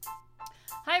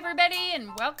everybody, and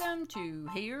welcome to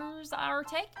Here's Our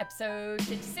Take, episode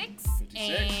 56.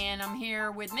 And I'm here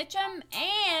with Mitchum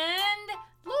and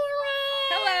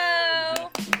Lauren. Hello.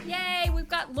 Yay, we've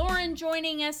got Lauren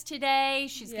joining us today.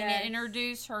 She's going Yes. to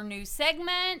introduce her new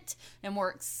segment, and we're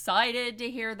excited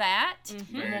to hear that. Mm-hmm. And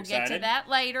Very we'll get to excited. that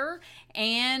later.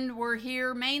 And we're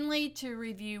here mainly to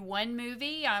review one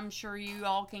movie. I'm sure you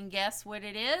all can guess what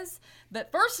it is.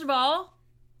 But first of all,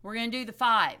 we're going to do the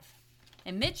 5.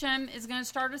 And Mitchum is going to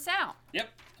start us out. Yep.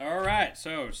 All right.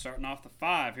 So, starting off the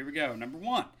 5. Here we go. Number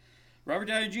 1. Robert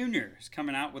Downey Jr. is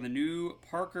coming out with a new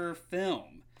Parker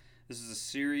film. This is a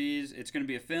series. It's going to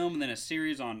be a film and then a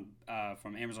series on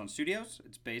from Amazon Studios.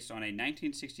 It's based on a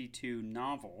 1962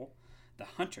 novel, The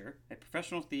Hunter, a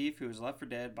professional thief who is left for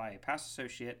dead by a past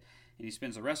associate, and he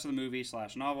spends the rest of the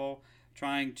movie/novel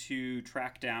trying to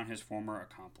track down his former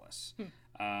accomplice.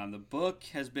 The book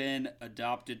has been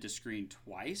adopted to screen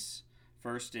twice.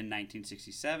 First in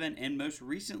 1967, and most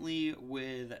recently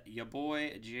with your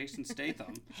boy Jason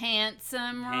Statham,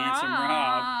 Handsome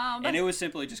Rob, and it was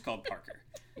simply just called Parker.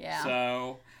 Yeah.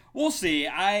 So we'll see.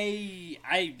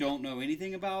 I don't know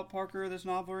anything about Parker, this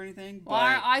novel or anything. But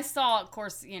Well, I saw, of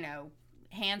course,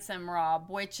 Handsome Rob,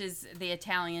 which is the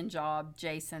Italian job,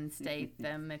 Jason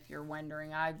Statham, if you're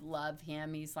wondering. I love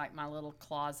him. He's like my little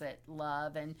closet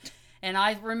love. And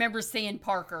I remember seeing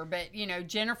Parker, but,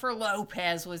 Jennifer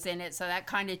Lopez was in it, so that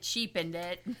kind of cheapened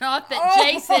it. Not that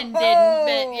Jason didn't,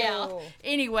 but yeah.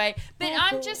 Anyway, but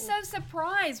I'm just so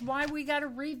surprised why we got to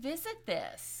revisit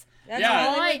this. That's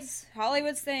Yeah.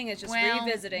 Hollywood's thing is just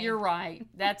revisiting. You're right.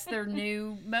 That's their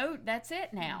new mode. That's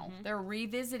it now. They're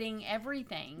revisiting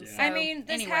everything. Yeah. So, I mean,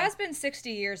 this anyway. has been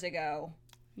 60 years ago.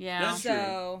 Yeah. That's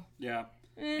So, yeah,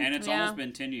 and it's Yeah. almost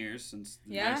been 10 years since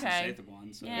the Yeah. Jason Okay. Statham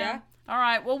one. So. Yeah. All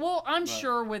right. Well, I'm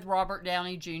sure with Robert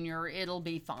Downey Jr., it'll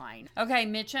be fine. Okay,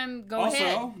 Mitchum, go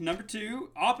ahead. Also, number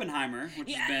 2, Oppenheimer,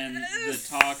 which has been the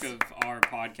talk of our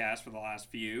podcast for the last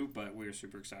few, but we're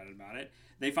super excited about it.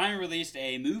 They finally released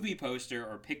a movie poster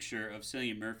or picture of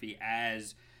Cillian Murphy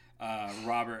as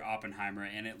Robert Oppenheimer,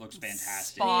 and it looks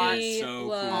fantastic. Spot It's so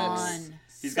cool. on.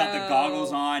 He's got the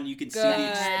goggles on. You can see good. the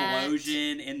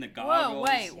explosion in the goggles. Whoa,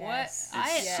 wait, Yes. what?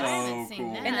 I It's haven't so seen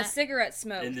cool. that. and the cigarette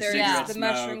smoke. And the There's cigarette the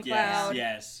smoke, mushroom cloud.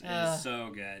 Yes, Ugh. it's so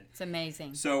good. It's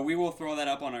amazing. So we will throw that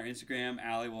up on our Instagram.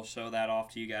 Allie will show that off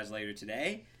to you guys later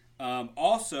today.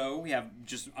 Also, we have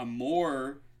just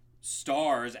more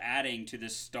stars adding to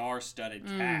this star-studded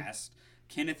cast.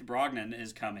 Kenneth Brogdon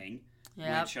is coming.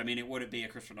 Yep. Which, I mean, it wouldn't be a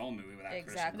Christopher Nolan movie without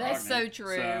Exactly. Christopher Brogdon. That's so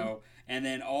true. So, and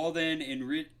then Alden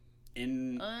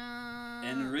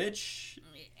Rich,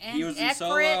 he was in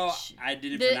Solo. Eckridge, I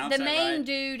didn't pronounce the that main right.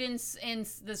 dude in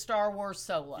the Star Wars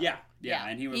Solo. Yeah,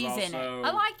 and he was he's also in it.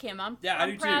 I like him. I'm I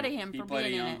do proud too. of him He for played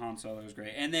being a in young it. Han Solo. It was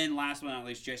great. And then last but not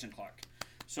least, Jason Clarke.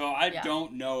 So I Yeah.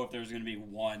 don't know if there's going to be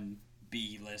one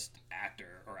B-list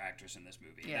actor or actress in this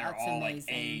movie. Yeah, They're it's all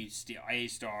amazing. like A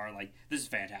star. Like, this is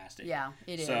fantastic. Yeah,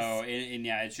 it is. So and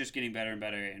yeah, it's just getting better and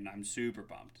better, and I'm super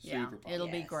pumped. Yeah, Super pumped. it'll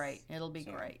be Yes. great. It'll be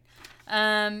So- great.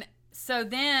 So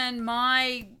then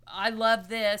I love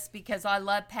this because I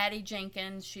love Patty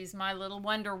Jenkins. She's my little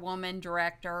Wonder Woman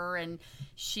director, and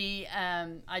she,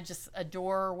 I just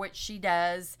adore what she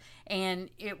does. And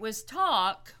it was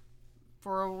talk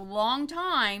for a long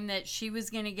time that she was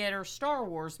going to get her Star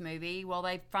Wars movie. Well,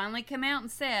 they finally come out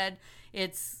and said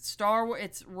it's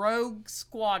Rogue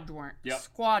Squadron. Yep.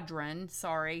 Squadron,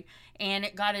 sorry, and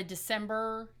it got a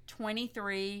December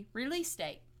 23 release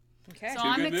date. Okay. So Two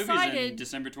I'm good movies excited. in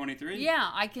December 23. Yeah,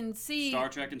 I can see. Star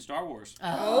Trek and Star Wars.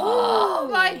 Oh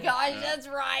my gosh, that's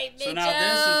right, So now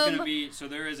this is going to be. So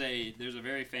there's a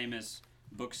very famous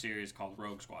book series called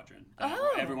Rogue Squadron. That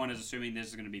Oh. everyone is assuming this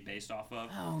is going to be based off of.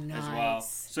 Oh, nice. As well.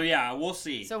 So yeah, we'll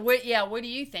see. So what? Yeah, what do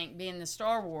you think? Being the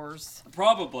Star Wars.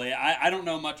 Probably. I don't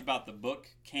know much about the book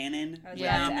canon I was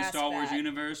about within to the ask Star Wars that.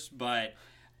 universe, but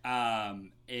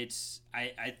it's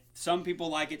some people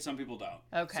like it, some people don't.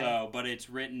 Okay. So, but it's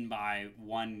written by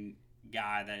one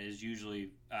guy that is usually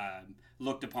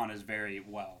looked upon as very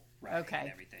well read Okay. and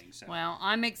everything. So Well,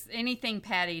 anything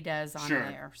Patty does, I'm Sure.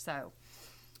 there. So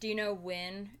Do you know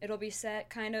when it'll be set,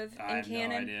 kind of, I in have no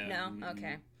canon? idea. No?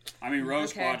 Okay. I mean, Rogue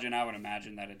Okay. Squadron. I would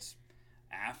imagine that it's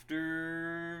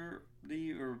after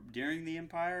or during the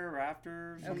Empire or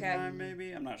after sometime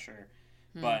maybe. I'm not sure,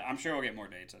 but I'm sure we'll get more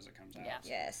dates as it comes out. Yeah.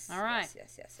 Yes. All right.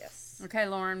 Yes. okay,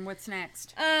 Lauren, what's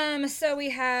next? So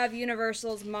we have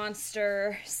Universal's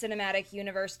Monster Cinematic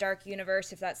Universe, Dark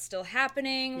Universe, if that's still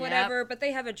happening, whatever. But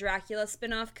they have a Dracula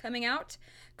spinoff coming out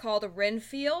called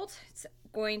Renfield. It's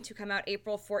going to come out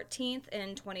April 14th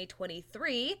in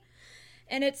 2023.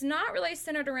 And it's not really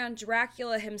centered around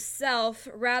Dracula himself,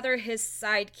 rather his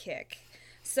sidekick.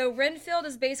 So Renfield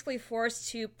is basically forced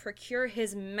to procure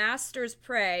his master's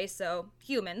prey, so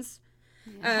humans,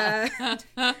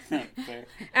 Fair.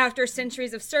 after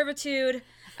centuries of servitude.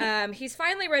 He's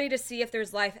finally ready to see if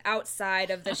there's life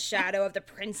outside of the shadow of the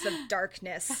Prince of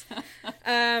Darkness.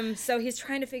 So he's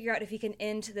trying to figure out if he can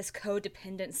end this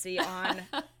codependency on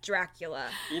Dracula.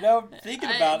 You know, thinking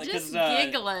about it, just because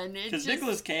giggling.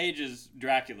 Nicolas Cage is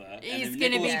Dracula. He's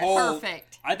going to be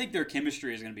perfect. I think their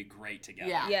chemistry is going to be great together.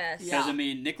 Yeah. Yes. Because, Yeah. I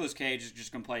mean, Nicolas Cage is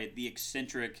just going to play the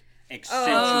eccentric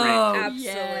Oh,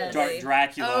 absolutely.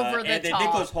 Dracula. Over the and then top.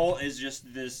 Nicholas Hoult is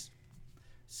just this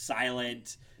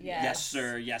silent, Yes. yes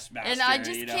sir, yes master. And I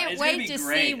just you know? can't It's gonna wait be to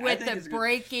great. see I what think the it's gonna-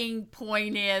 breaking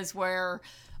point is where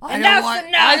I Enough's don't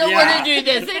enough. want to do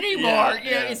this anymore. Yeah,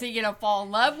 You know, yeah. is he going to fall in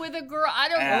love with a girl? I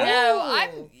don't Yeah.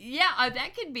 know.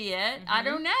 That could be it. I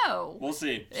don't know. We'll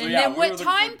see. So, And yeah, then we were what looking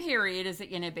time for- period is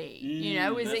it going to be? You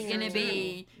know, is that's it going to true,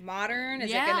 be Modern? Is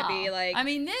it going to be like... I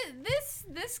mean,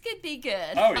 this could be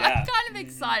good. Oh, yeah. I'm kind of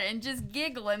excited and just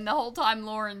giggling the whole time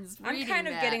Lauren's I'm reading kind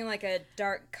of that. getting like a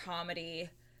dark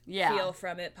comedy feel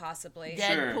from it, possibly.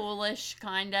 Sure. Deadpoolish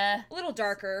kind of. A little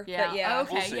darker, Yeah. but yeah.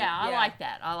 Okay. We'll see. Yeah, I Yeah. like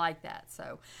that. I like that.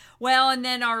 So, well, and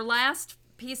then our last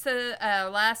piece of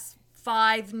last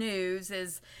 5 news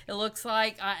is it looks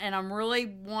like, and I'm really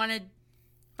want to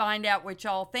find out what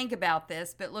y'all think about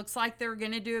this, but it looks like they're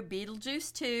going to do a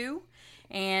Beetlejuice 2,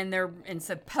 and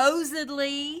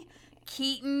supposedly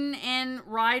Keaton and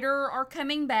Ryder are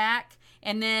coming back.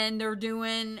 And then they're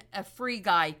doing a Free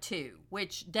Guy too,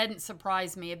 which doesn't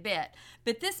surprise me a bit.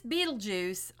 But this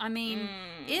Beetlejuice, I mean,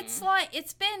 it's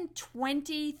been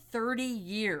 20, 30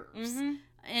 years.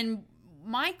 And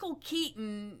Michael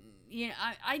Keaton, you know,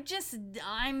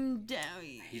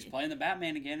 He's playing the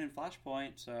Batman again in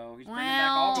Flashpoint, so he's bringing Well,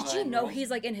 back all of Did you know he's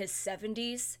like in his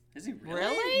 70s? Is he really?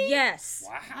 Really? Yes.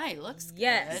 Wow. He looks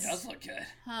Yes. good. He does look good.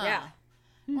 Huh. Yeah.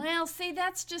 Well, see,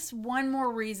 that's just one more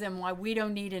reason why we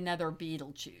don't need another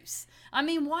Beetlejuice. I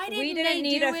mean, why didn't We they didn't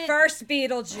need do a it? first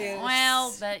Beetlejuice.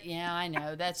 Well, I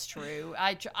know that's true.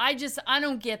 I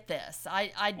don't get this.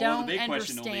 I don't Well, the big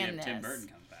question will be understand if this. Tim Burton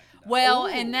comes back. and does Well, Ooh.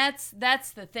 and that's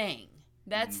the thing.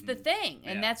 That's the thing,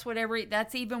 and Yeah. that's what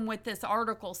that's even what this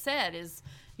article said is,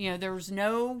 you know, there's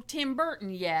no Tim Burton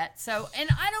yet. So, and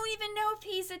I don't even know if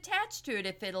he's attached to it.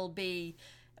 If it'll be,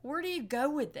 where do you go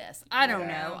with this? I don't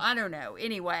know.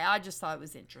 Anyway, I just thought it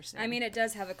was interesting. I mean, it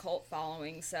does have a cult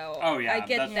following, so Oh, yeah, I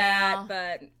get that's- that,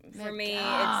 but for me,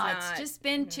 God, it's not. just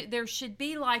been there should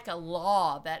be like a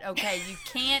law that okay, you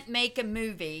can't make a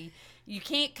movie. You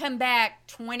can't come back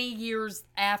 20 years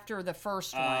after the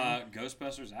first one.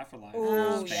 Ghostbusters Afterlife Ooh,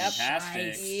 was yep.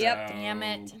 fantastic. Yep. so Damn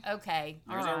it. Okay.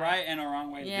 There's all a right and a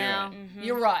wrong way to Yeah, do it.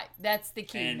 you're right. That's the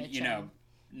key, And, Mitchell. you know,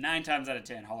 9 times out of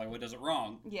 10, Hollywood does it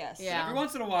wrong. Yes. Yeah. Every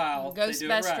once in a while, they do it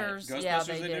right. Ghostbusters, Ghostbusters,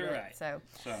 they they did do it it. right. So,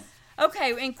 So,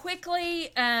 okay, and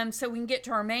quickly, so we can get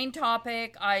to our main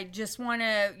topic. I just want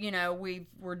to, you know,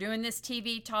 we're doing this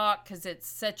TV talk because it's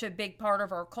such a big part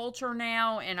of our culture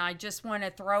now, and I just want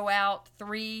to throw out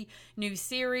 3 new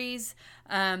series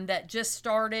that just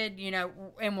started, you know,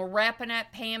 and we're wrapping up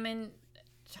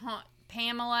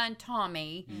Pamela and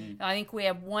Tommy. I think we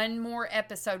have one more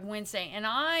episode Wednesday, and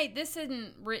this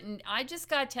isn't written. I just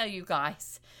got to tell you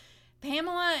guys,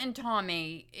 Pamela and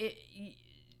Tommy.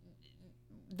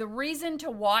 The reason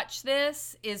to watch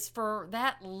this is for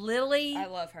that Lily I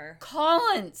love her.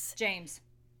 Collins. James.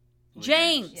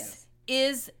 James Yes.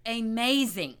 is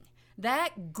amazing.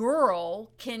 That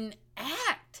girl can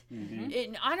act.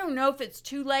 I don't know if it's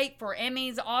too late for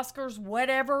Emmys, Oscars,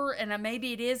 whatever, and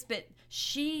maybe it is, but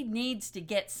she needs to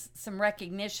get some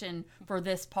recognition for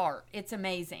this part. It's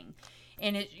amazing.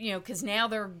 And it, you know, because now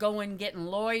they're getting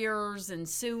lawyers and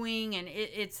suing, and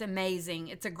it's amazing.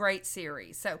 It's a great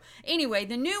series. So anyway,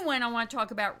 the new one I want to talk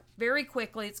about very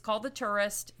quickly. It's called The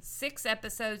Tourist. 6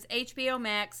 episodes, HBO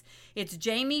Max. It's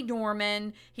Jamie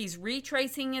Dornan. He's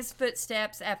retracing his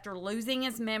footsteps after losing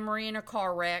his memory in a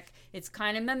car wreck. It's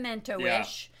kind of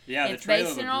Memento-ish. Yeah, the it's trailer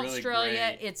based in looked really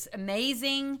Australia. great. It's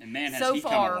amazing. and man, has so he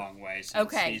far. come a long way since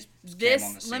Okay, he's came on the this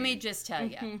scene. let me just tell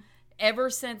you.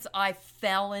 Ever since I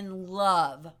fell in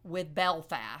love with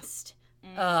Belfast,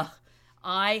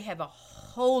 I have a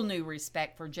whole new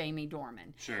respect for Jamie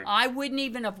Dornan. Sure. I wouldn't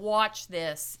even have watched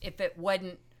this if it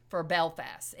wasn't for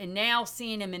Belfast. And now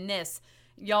seeing him in this,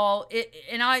 y'all,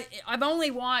 I've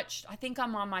only watched, I think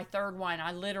I'm on my 3rd one.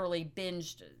 I literally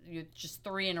binged just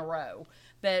 3 in a row.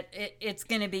 but it's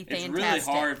going to be fantastic. It's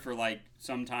really hard for, like,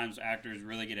 sometimes actors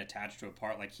really get attached to a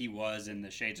part like he was in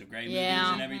the Shades of Grey movies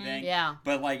and everything. Yeah.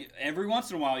 But, like, every once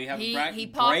in a while you have He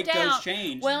break popped those out.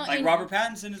 chains. Well, like and- Robert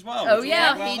Pattinson as well. Oh, which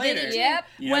yeah, we'll talk about he did later. it too. Yep.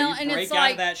 You know, Well, you and break it's out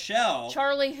like of that shell.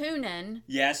 Charlie Hunnam.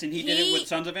 Yes, and he did it with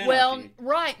Sons of Anarchy. Well,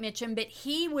 right, Mitchum, but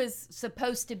he was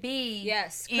supposed to be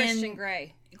Yes, in Christian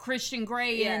Grey. Christian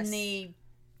Grey Yes. in the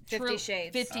 50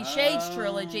 Shades. 50 Shades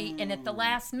trilogy, and at the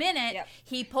last minute Yep.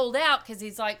 he pulled out because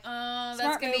he's like, that's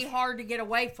Smart gonna be move. hard to get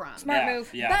away from. Smart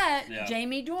move. Yeah, But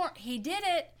Jamie Dornan, he did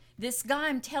it. This guy,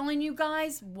 I'm telling you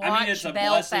guys, watch I mean, it's a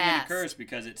Belfast. blessing and a curse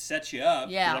because it sets you up.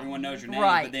 Yeah. Because everyone knows your name,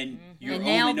 Right. but then you're And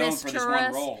only now known this for this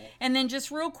tourist. one role. And then just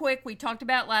real quick, we talked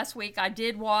about last week. I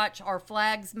did watch Our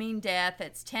Flags Mean Death.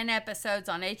 It's 10 episodes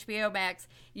on HBO Max.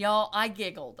 Y'all, I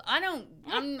giggled. I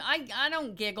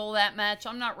don't giggle that much.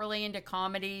 I'm not really into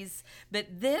comedies, but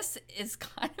this is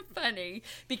kind of funny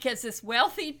because this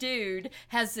wealthy dude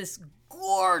has this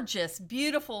gorgeous,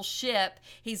 beautiful ship.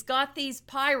 He's got these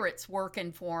pirates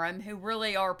working for him who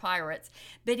really are pirates,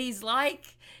 but he's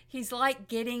like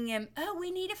getting him, oh,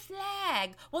 we need a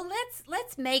flag. Well,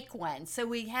 let's make one. So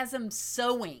he has them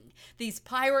sewing. These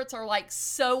pirates are like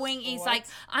sewing. He's like,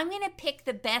 I'm going to pick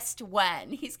the best one.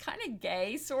 He's kind of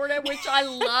gay, sort of, which I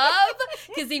love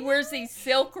because he wears these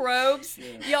silk robes.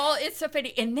 Y'all, it's so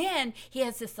funny. And then he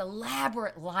has this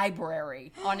elaborate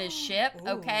library on his ship,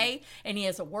 okay? And he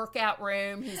has a workout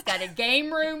room. He's got a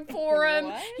game room for him.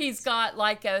 What? He's got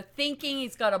like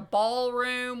he's got a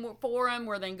ballroom for him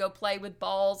where they can go play with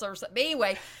balls or something.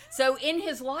 Anyway, so in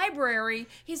his library,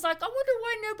 he's like, I wonder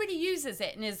why nobody uses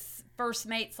it. And his first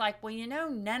mate's like, well,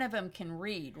 none of them can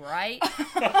read, right?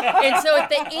 And so at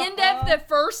the end of the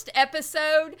first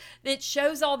episode, it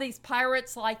shows all these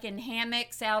pirates like in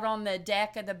hammocks out on the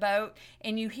deck of the boat,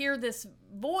 and you hear this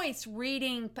voice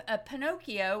reading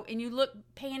Pinocchio, and you look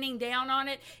panning down on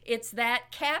it. It's that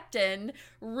captain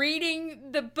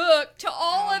reading the book to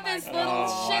all of his little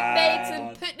shipmates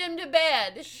and putting them to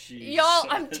bed. Y'all,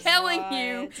 I'm telling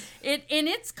you,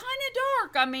 it's kind of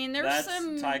dark. I mean, there's That's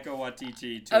some Taika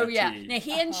Waititi to Oh, a yeah. T. Now,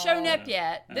 he hadn't shown up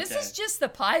yet. This Okay. is just the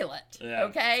pilot, Yeah.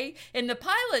 okay? And the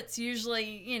pilot's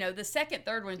usually, the second,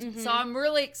 third ones. So I'm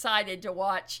really excited to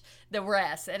watch the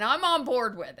rest, and I'm on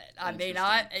board with it. I mean,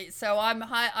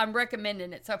 I'm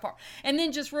recommending it so far. And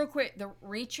then just real quick, The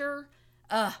Reacher,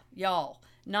 y'all.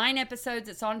 9 episodes.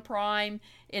 It's on Prime.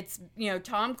 It's,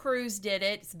 Tom Cruise did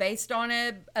it. It's based on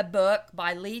a book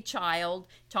by Lee Child.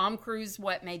 Tom Cruise,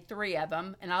 made 3 of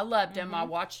them. And I loved him. I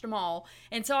watched them all.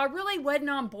 And so I really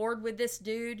wasn't on board with this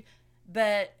dude.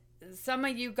 But some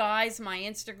of you guys, my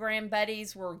Instagram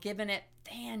buddies, were giving it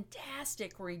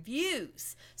fantastic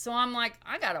reviews. So I'm like,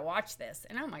 I got to watch this.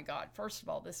 And oh my God, first of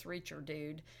all, this Reacher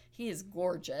dude, he is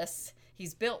gorgeous.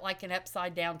 He's built like an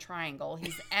upside down triangle.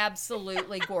 He's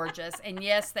absolutely gorgeous. And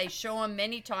yes, they show him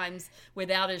many times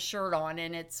without his shirt on,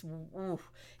 and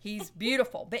he's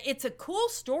beautiful. But it's a cool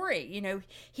story.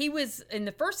 He was, in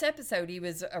the first episode, he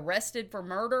was arrested for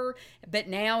murder, but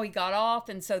now he got off,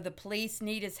 and so the police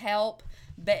need his help.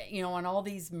 But, on all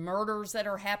these murders that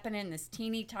are happening in this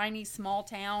teeny tiny small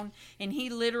town. And he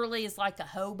literally is like a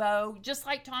hobo, just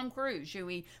like Tom Cruise.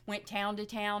 He went town to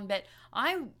town. But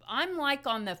I'm like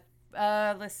on the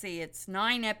let's see, it's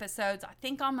 9 episodes. I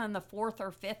think I'm on the 4th or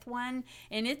 5th one,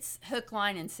 and it's hook,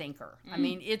 line, and sinker. I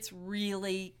mean, it's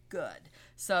really good.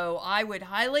 So I would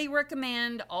highly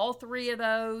recommend all 3 of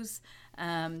those.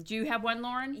 Do you have one,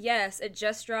 Lauren? Yes, it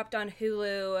just dropped on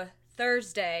Hulu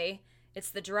Thursday. It's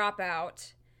The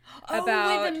Dropout. With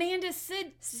Amanda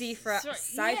Seyfried.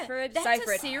 That's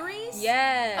a series?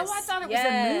 Yes. Oh, I thought it was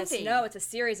a movie. No, it's a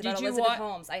series about Did you Elizabeth wa-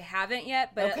 Holmes. I haven't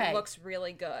yet, but Okay. it looks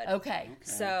really good. Okay.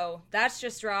 So that's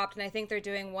just dropped, and I think they're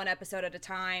doing 1 episode at a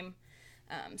time.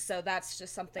 So that's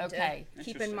just something Okay. to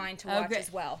keep in mind to watch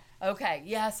as well. Okay.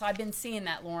 Yes, I've been seeing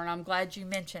that, Lauren. I'm glad you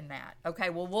mentioned that. Okay.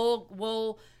 Well,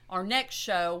 we'll our next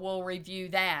show we'll review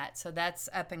that. So that's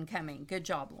up and coming. Good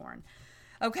job, Lauren.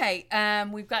 Okay.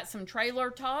 We've got some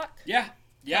trailer talk. Yeah.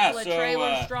 Couple of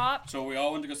trailers dropped. So we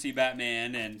all went to go see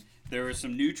Batman, and there were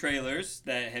some new trailers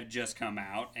that have just come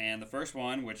out. And the first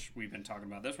one, which we've been talking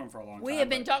about this one for a long time. We have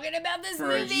been talking about this for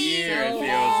movie a year. It feels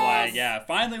like, yeah.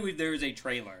 Finally, there is a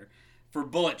trailer for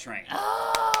Bullet Train.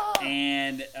 Oh.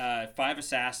 And 5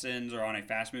 assassins are on a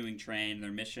fast-moving train.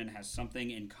 Their mission has something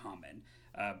in common.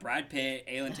 Brad Pitt,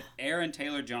 Aaron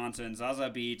Taylor Johnson, Zaza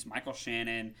Beetz, Michael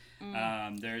Shannon.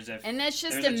 And that's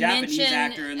just there's to a Japanese mention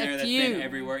actor in there a that's few. been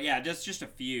everywhere. Yeah, just a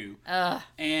few.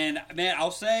 And man, I'll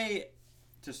say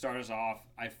to start us off,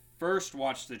 I first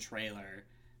watched the trailer,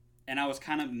 and I was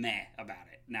kind of meh about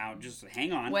it. Now, just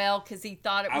hang on. Well, because he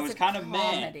thought it was kind of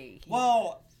comedy. meh.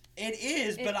 Well, It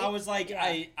is, but I was like,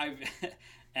 I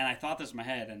and I thought this in my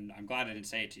head, and I'm glad I didn't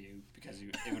say it to you because it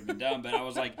would have been dumb. But I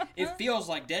was like, it feels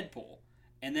like Deadpool.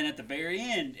 And then at the very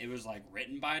end, it was like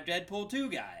written by a Deadpool 2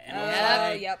 guy. And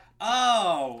I was like,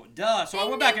 oh, duh. So I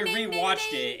went back and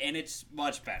rewatched it, and it's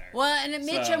much better. Well, and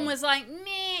Mitchum was like,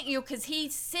 meh, because he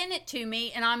sent it to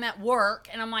me, and I'm at work,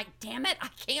 and I'm like, damn it, I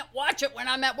can't watch it when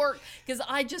I'm at work, because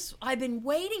I've been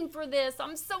waiting for this.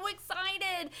 I'm so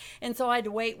excited. And so I had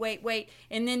to wait.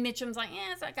 And then Mitchum's like,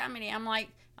 it's a comedy. I'm like,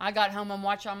 I got home and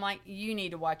watched it. I'm like, you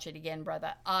need to watch it again,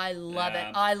 brother. I love it.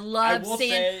 I love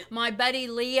seeing my buddy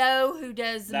Leo, who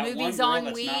does the movies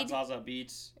on weed. Not Zaza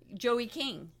Beetz. Joey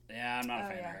King. Yeah, I'm not a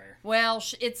fan of her. Well,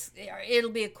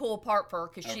 it'll be a cool part for her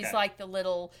because she's like the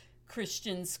little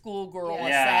Christian schoolgirl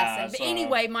assassin. But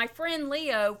anyway, my friend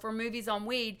Leo for Movies on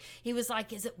Weed, he was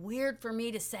like, is it weird for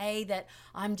me to say that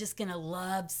I'm just going to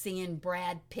love seeing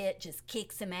Brad Pitt just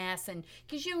kick some ass? And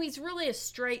because, he's really a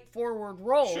straightforward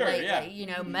role lately.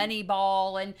 Yeah.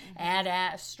 Moneyball and Ad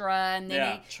Astra. And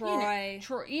then Troy.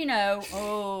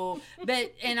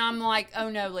 But, and I'm like, oh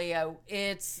no, Leo,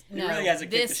 it's, he really hasn't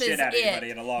kicked the shit out of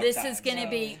anybody in a long time. This is going to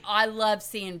be, I love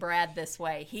seeing Brad this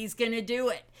way. He's going to do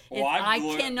it. Well, I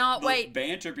cannot wait.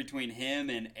 Banter between him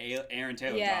and Aaron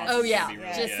Taylor Johnson. Oh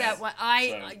yeah, just that one.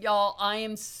 Y'all, I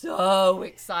am so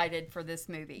excited for this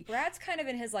movie. Brad's kind of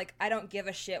in his I don't give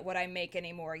a shit what I make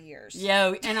any more years.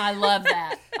 And I love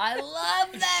that. I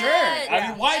love that. Sure. I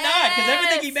mean, why not? Because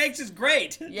everything he makes is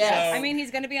great. Yes. So. I mean, he's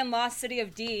going to be in Lost City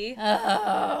of D.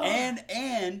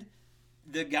 And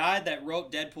the guy that wrote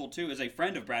Deadpool 2 is a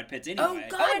friend of Brad Pitt's anyway.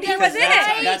 Oh, God, he was in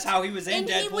it. That's how he was in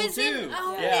Deadpool 2.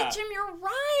 Mitchum, you're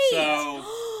right. So...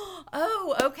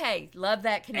 Oh, okay. Love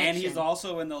that connection. And he's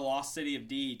also in the Lost City of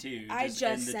D, too. I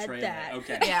just said trailer. that.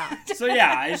 Okay. Yeah. So,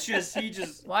 yeah, it's just, he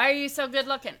just... Why are you so good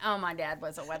looking? Oh, my dad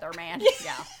was a weatherman.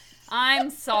 Yeah. I'm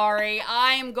sorry.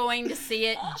 I am going to see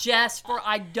it just for...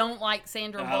 I don't like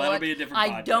Sandra Bullock. That'll be a different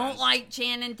podcast. I don't like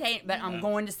Channing Tatum, but I'm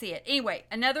going to see it. Anyway,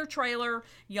 another trailer.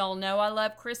 Y'all know I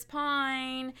love Chris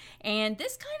Pine. And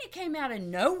this kind of came out of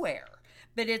nowhere.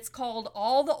 But it's called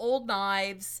All the Old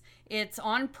Knives. It's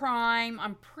on Prime.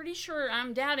 I'm pretty sure...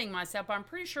 I'm doubting myself. I'm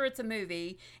pretty sure it's a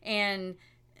movie. And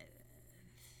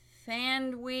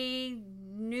Thandwe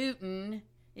Newton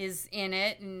is in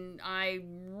it, and I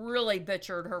really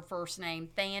butchered her first name,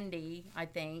 Thandie, I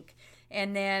think.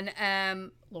 And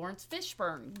then Lawrence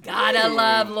Fishburne. Gotta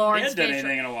love Lawrence Fishburne. He hasn't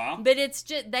done anything in a while. But it's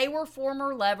just, they were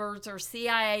former lovers or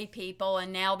CIA people,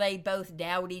 and now they both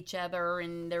doubt each other,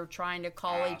 and they're trying to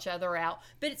call each other out.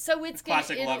 But so it's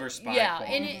classic lover spy. Yeah,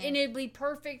 and it'll be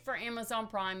perfect for Amazon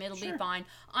Prime. It'll be fine.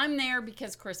 I'm there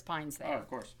because Chris Pine's there. Oh, of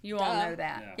course. You all know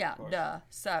that. Yeah, duh.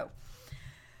 So,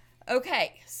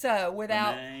 okay. So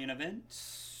without main event.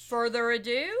 further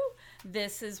ado,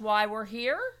 this is why we're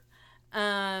here.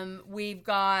 We've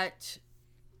got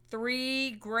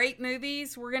 3 great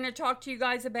movies we're going to talk to you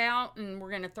guys about, and we're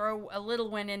going to throw a little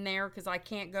one in there because I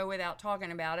can't go without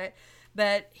talking about it.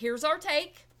 But here's our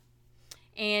take.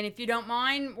 And if you don't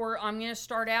mind, I'm going to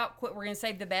start out quick. We're going to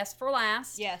save the best for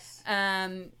last. Yes.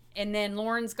 And then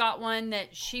Lauren's got one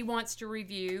that she wants to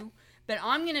review. But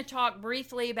I'm going to talk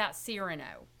briefly about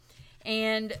Cyrano.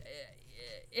 And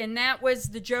that was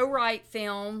the Joe Wright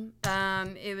film.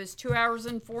 It was 2 hours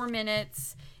and 4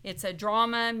 minutes. It's a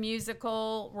drama,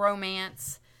 musical,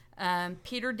 romance.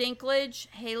 Peter Dinklage,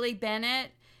 Haley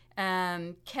Bennett,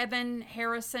 Kevin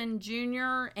Harrison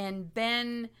Jr., and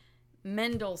Ben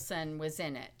Mendelsohn was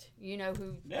in it. You know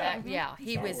who?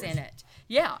 He was in it.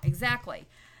 Yeah, exactly.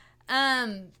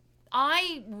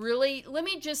 Let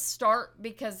me just start,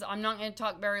 because I'm not going to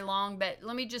talk very long, but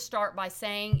let me just start by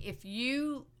saying, if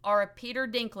you are a Peter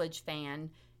Dinklage fan,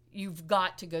 you've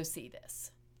got to go see this.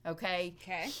 Okay?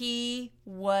 He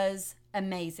was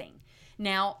amazing.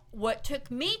 Now, what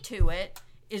took me to it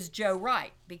is Joe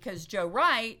Wright, because Joe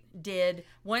Wright did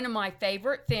one of my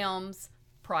favorite films,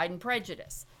 Pride and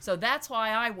Prejudice. So that's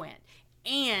why I went.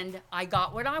 And I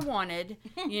got what I wanted.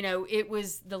 It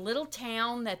was the little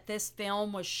town that this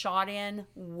film was shot in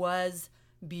was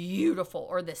beautiful,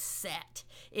 or the set.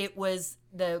 It was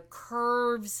the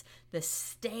curves, the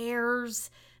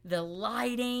stairs, the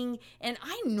lighting. And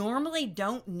I normally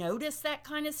don't notice that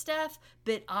kind of stuff,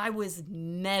 but I was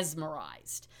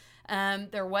mesmerized.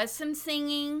 There was some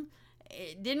singing.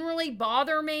 It didn't really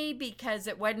bother me because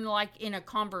it wasn't like in a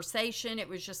conversation. It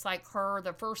was just like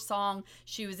the first song,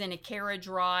 she was in a carriage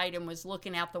ride and was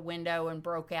looking out the window and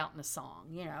broke out in a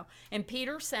song, And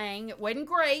Peter sang. It wasn't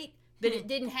great, but it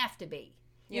didn't have to be.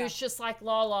 Yeah. It was just like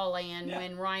La La Land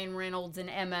when Ryan Reynolds and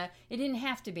Emma, it didn't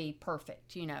have to be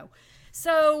perfect,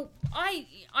 So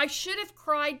I should have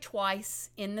cried twice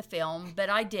in the film, but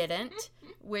I didn't,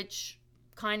 which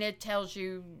kind of tells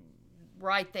you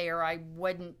right there I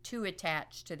wasn't too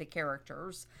attached to the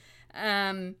characters.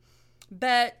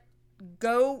 But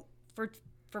go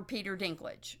for Peter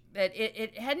Dinklage. But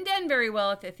it hadn't done very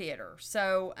well at the theater.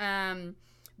 So, and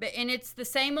it's the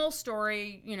same old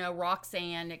story,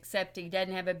 Roxanne, except he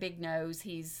doesn't have a big nose.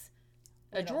 He's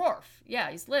a dwarf.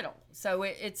 Yeah, he's little. So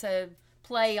it's a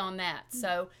play on that.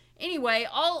 So anyway,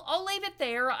 I'll leave it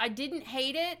there. I didn't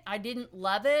hate it. I didn't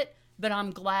love it. But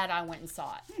I'm glad I went and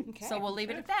saw it. Okay. So we'll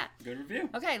leave it at that. Good review.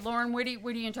 Okay, Lauren, what are you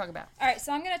going to talk about? All right,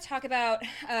 so I'm going to talk about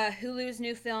Hulu's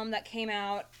new film that came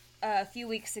out a few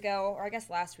weeks ago, or I guess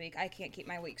last week. I can't keep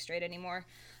my week straight anymore.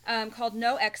 Called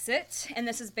No Exit, and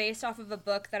this is based off of a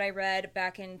book that I read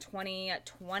back in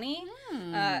 2020.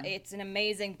 It's an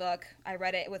amazing book. I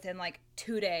read it within like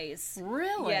 2 days.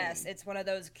 Really? Yes, it's one of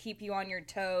those keep you on your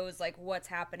toes, like what's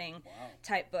happening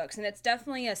type books, and it's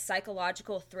definitely a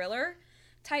psychological thriller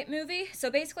type movie. So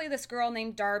basically this girl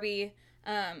named Darby,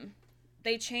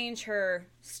 they change her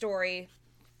story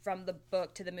from the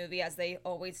book to the movie as they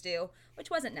always do, which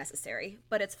wasn't necessary,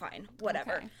 but it's fine,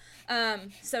 whatever. Okay.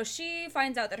 So she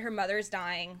finds out that her mother's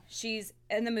dying. She's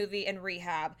in the movie in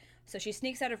rehab, so she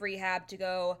sneaks out of rehab to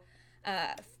go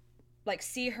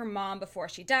see her mom before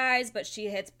she dies, but she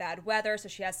hits bad weather, so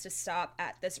she has to stop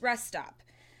at this rest stop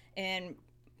in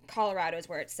Colorado is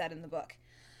where it's set in the book.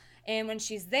 And when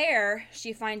she's there,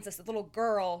 she finds this little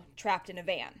girl trapped in a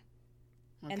van.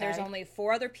 Okay. And there's only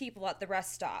 4 other people at the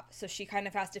rest stop. So she kind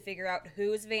of has to figure out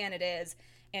whose van it is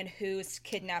and who's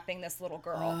kidnapping this little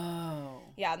girl. Oh.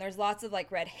 Yeah, and there's lots of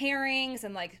red herrings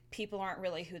and people aren't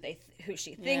really who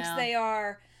she thinks Yeah. they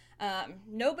are.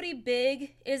 Nobody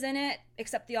big is in it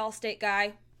except the Allstate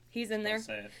guy. He's in there. Don't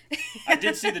say it. I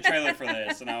did see the trailer for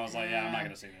this, and I was like, yeah, I'm not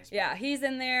going to see this. Yeah, he's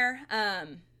in there.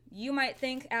 You might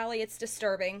think, Allie, it's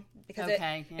disturbing because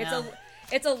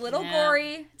it's a little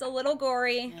gory. It's a little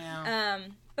gory. Yeah.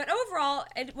 But overall,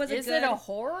 it was Is it a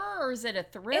horror or is it a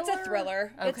thriller? It's a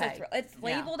thriller. Okay. It's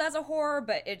labeled as a horror,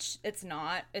 but it's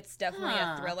not. It's definitely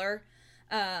a thriller.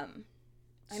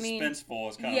 Suspenseful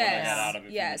is kind of what I got out of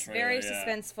it. Yes, from the trailer, very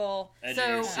suspenseful. Edge of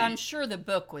your So seat. I'm sure the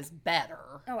book was better.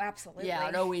 Oh, absolutely. Yeah,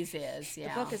 it always is.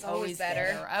 Yeah, book is always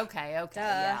better. Okay, Duh.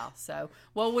 yeah. So,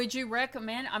 well, would you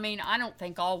recommend? I mean, I don't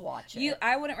think I'll watch it.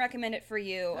 I wouldn't recommend it for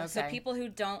you. So Okay. people who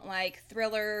don't like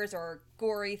thrillers or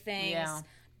gory things, Yeah.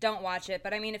 don't watch it.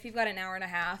 But I mean, if you've got an hour and a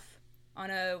half on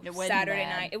a It wasn't Saturday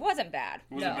bad. night, it wasn't bad.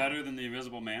 Was no. it better than The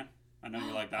Invisible Man? I know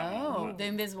you like that one. Oh, but- the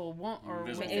Invisible One. Or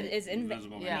Invisible. was It is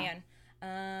Invisible Man.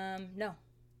 No,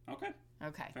 Okay.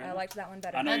 Okay. Fair I enough. liked that one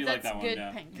better. I know you like That's that a one, good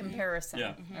yeah. comparison.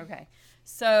 Yeah. Okay.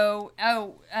 So,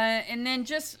 and then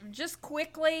just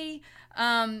quickly,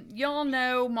 y'all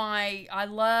know I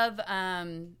love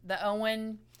the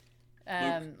Owen,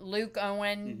 Luke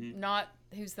Owen, not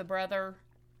who's the brother,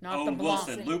 not Owen the blonde.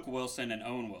 Wilson, Luke Wilson, and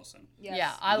Owen Wilson. Yes.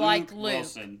 Yeah, I like Luke.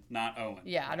 Wilson, not Owen.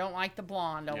 Yeah, I don't like the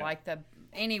blonde. I Yeah. like the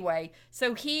anyway.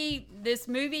 So this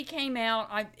movie came out.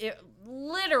 It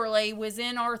literally was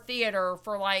in our theater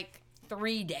for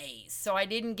 3 days, so I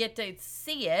didn't get to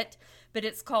see it. But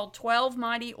it's called 12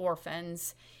 Mighty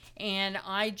Orphans, and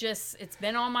it's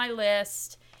been on my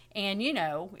list. And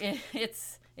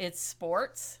it's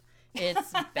sports.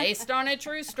 It's based on a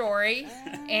true story,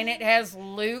 and it has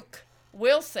Luke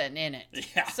Wilson in it.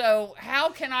 Yeah. So how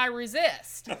can I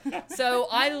resist? So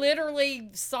I literally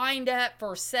signed up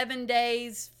for 7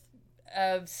 days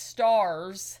of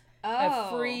stars, a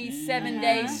free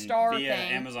 7-day star via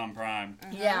thing. Amazon Prime.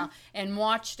 Yeah, and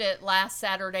watched it last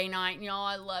Saturday night. And y'all,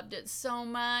 I loved it so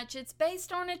much. It's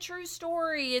based on a true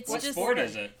story. It's What just sport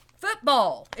is it?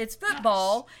 football. It's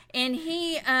football, and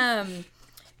he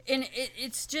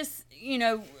it's just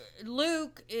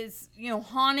Luke is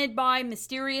haunted by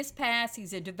mysterious past.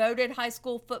 He's a devoted high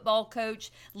school football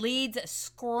coach, leads a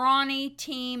scrawny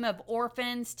team of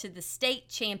orphans to the state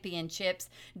championships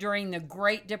during the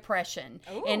Great Depression,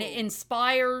 and it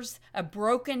inspires a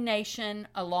broken nation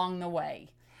along the way.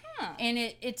 And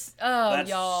it's That's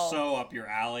y'all. so up your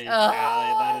alley.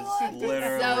 I That is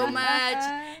literally so much.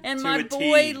 And To my a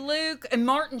boy T. Luke and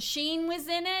Martin Sheen was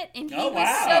in it, and he Oh, was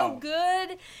wow. so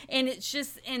good. And it's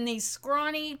just, and these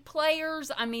scrawny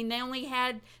players. I mean, they only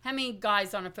had how many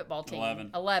guys on a football team?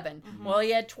 11. Well,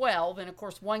 he had 12, and of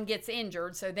course one gets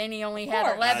injured, so then he only had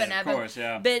course. 11 Of of them. course,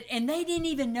 yeah. And they didn't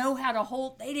even know how to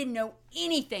hold. They didn't know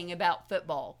anything about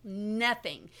football,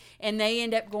 nothing, and they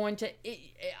end up going to.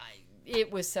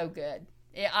 It was so good.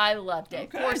 I loved it.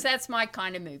 Okay. Of course, that's my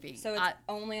kind of movie. So it's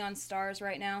only on Stars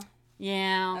right now?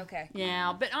 Yeah. Okay.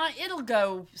 Yeah, but it'll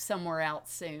go somewhere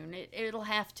else soon. It'll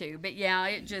have to. But yeah,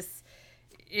 it just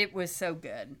it was so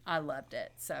good. I loved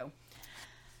it. So,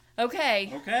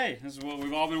 okay. Okay, this is what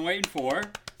we've all been waiting for.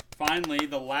 Finally,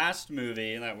 the last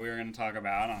movie that we're going to talk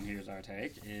about on Here's Our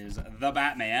Take is The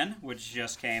Batman, which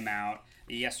just came out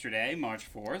yesterday, March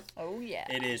 4th. Oh,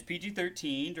 yeah. It is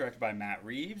PG-13, directed by Matt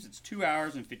Reeves. It's 2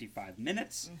 hours and 55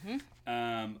 minutes.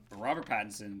 Robert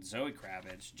Pattinson, Zoe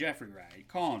Kravitz, Jeffrey Wright,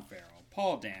 Colin Farrell,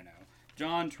 Paul Dano,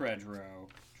 John Treadrow,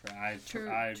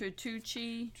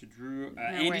 Tucci.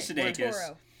 Andy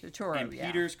Sudeikis, Turturro. and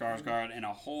Peter Skarsgård, and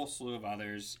a whole slew of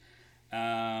others.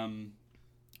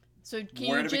 So can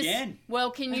Where you to just begin?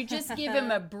 Well, can you just give him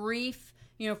a brief,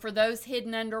 for those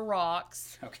hidden under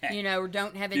rocks, Okay. or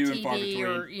don't have a Few and far TV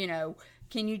or between.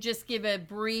 can you just give a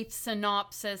brief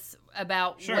synopsis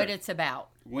about Sure. what it's about?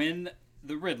 When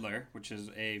the Riddler, which is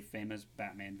a famous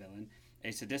Batman villain, a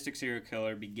sadistic serial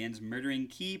killer, begins murdering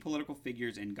key political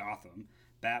figures in Gotham,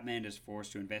 Batman is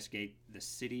forced to investigate the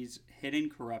city's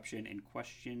hidden corruption and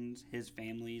questions his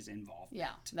family's involvement. Yeah,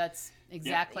 that's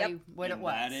exactly what it And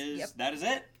was. that is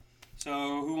it.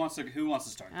 So who wants to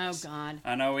start Oh this? God.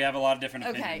 I know we have a lot of different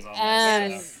Okay. opinions on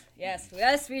this.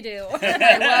 Yes, we do.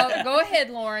 Okay, well, go ahead,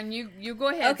 Lauren. You go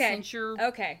ahead. Okay. Since you're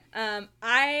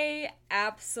I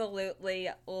absolutely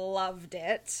loved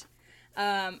it.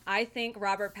 I think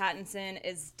Robert Pattinson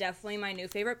is definitely my new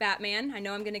favorite Batman. I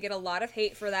know I'm going to get a lot of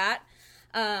hate for that.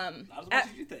 Not as much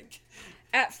as you think.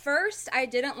 At first, I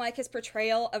didn't like his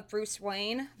portrayal of Bruce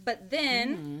Wayne, but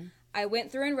then I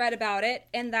went through and read about it,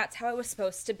 and that's how it was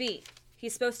supposed to be.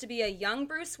 He's supposed to be a young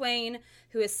Bruce Wayne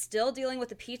who is still dealing with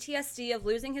the PTSD of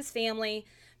losing his family,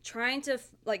 trying to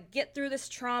get through this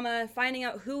trauma, finding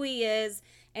out who he is,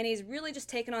 and he's really just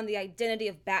taken on the identity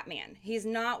of Batman. He's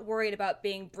not worried about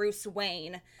being Bruce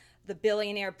Wayne, the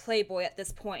billionaire playboy at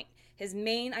this point. His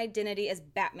main identity is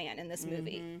Batman in this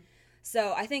movie.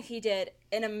 So I think he did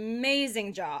an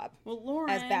amazing job Lauren,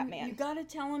 as Batman. You got to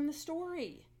tell him the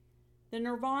story. The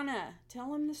Nirvana.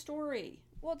 Tell him the story.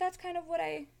 Well, that's kind of what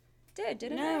I did,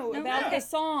 didn't I? No, about Okay. the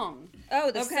song.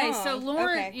 Oh, the Okay, song. so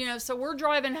Lauren, Okay. so we're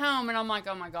driving home, and I'm like,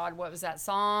 oh my God, what was that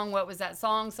song? What was that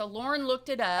song? So Lauren looked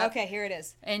it up. Okay, here it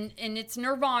is. And it's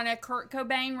Nirvana. Kurt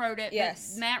Cobain wrote it.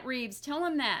 Yes. But Matt Reeves. Tell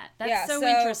him that. That's Yeah, so so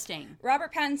interesting.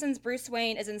 Robert Pattinson's Bruce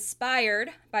Wayne is inspired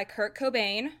by Kurt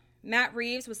Cobain. Matt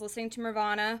Reeves was listening to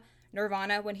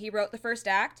Nirvana when he wrote the first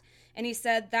act, and he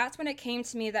said, that's when it came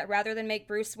to me that rather than make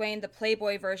Bruce Wayne the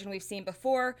playboy version we've seen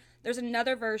before, there's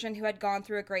another version who had gone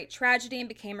through a great tragedy and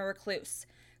became a recluse.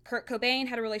 Kurt Cobain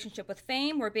had a relationship with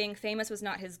fame where being famous was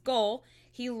not his goal.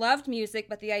 He loved music,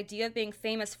 but the idea of being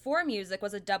famous for music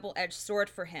was a double-edged sword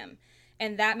for him.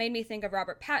 And that made me think of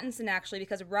Robert Pattinson, actually,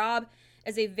 because Rob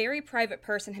is a very private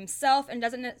person himself and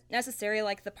doesn't necessarily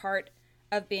like the part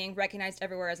of being recognized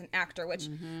everywhere as an actor, which,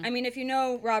 I mean, if you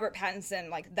know Robert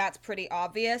Pattinson, that's pretty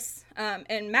obvious.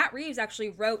 And Matt Reeves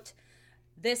actually wrote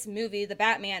this movie, The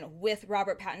Batman, with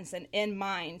Robert Pattinson in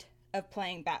mind of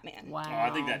playing Batman. Wow. Oh,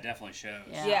 I think that definitely shows.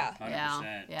 Yeah.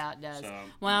 100%. Yeah, it does. So,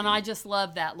 well, and I just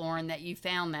love that, Lauren, that you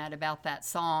found that about that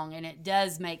song, and it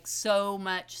does make so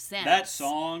much sense. that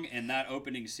song and that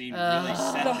opening scene really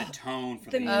set the tone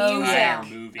for the music. entire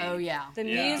movie. Oh, yeah. The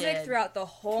Yeah. music Did. throughout the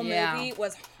whole Yeah. movie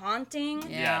was haunting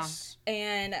Yeah. Yes.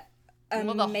 and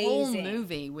Well, amazing. the whole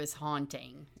movie was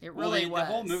haunting. It really was. The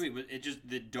whole movie was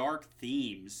the dark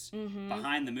themes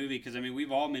behind the movie. Because I mean,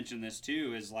 we've all mentioned this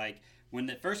too. Is when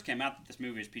it first came out that this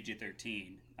movie is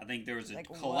PG-13. I think there was a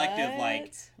collective what?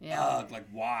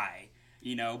 why,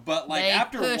 But They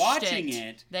after pushed watching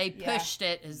it, they pushed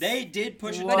it. As, they did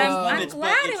push it. But to But its I'm limits,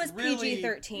 glad but it it's was really,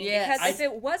 PG-13 Yes. because if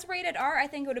it was rated R, I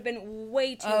think it would have been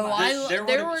way too Oh, much.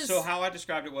 there was- So how I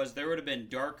described it was there would have been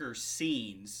darker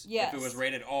scenes Yes. if it was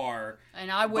rated R.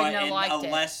 and I wouldn't have and liked a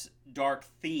it. less dark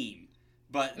theme.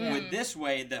 But with this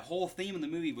way, the whole theme of the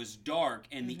movie was dark,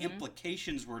 and the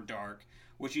implications were dark,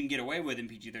 which you can get away with in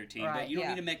PG-13. Right. But you don't Yeah.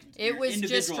 need to make It your was just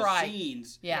individual right.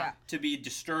 scenes Yeah. to be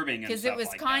disturbing. Because it was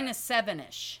kind of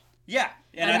 7-ish. Yeah,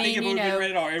 and I I, think mean, if it would have you know, been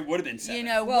rated R, it would have been 7.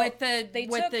 Well, what they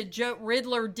the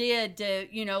Riddler did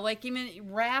to,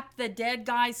 even wrap the dead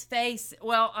guy's face.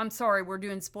 Well, I'm sorry, we're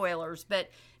doing spoilers, but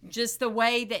just the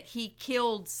way that he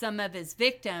killed some of his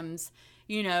victims,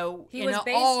 He in was a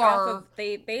based R. off of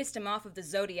they based him off of the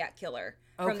Zodiac killer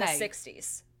from the Okay.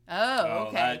 60s. Oh,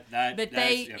 okay. that- but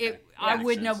that's- okay. I Makes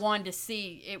wouldn't have sense. wanted to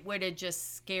see. It would have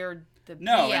just scared the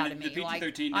No, pee and out of the me.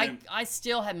 PG-13 I didn't-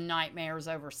 still have nightmares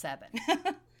over 7.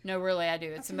 No, really, I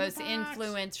do. It's the most box?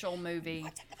 influential movie.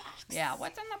 What's in the box? Yeah,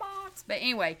 what's in the box? But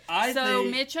anyway, I so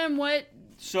think- Mitchum, what?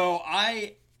 So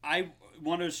I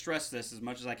want to stress this as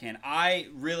much as I can. I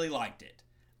really liked it.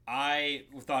 I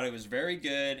thought it was very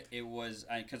good. It was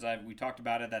because we talked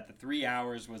about it that the 3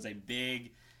 hours was a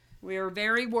big We were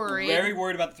very worried. Very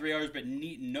worried about the 3 hours, but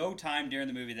no time during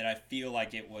the movie that I feel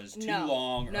like it was too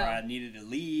long, or I needed to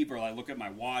leave, or like look at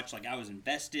my watch. Like I was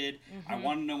invested. I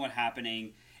wanted to know what's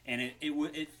happening, and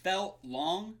it felt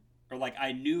long, or like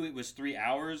I knew it was 3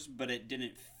 hours, but it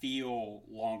didn't feel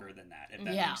longer than that. If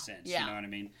that makes sense, you know what I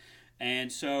mean?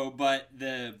 And so,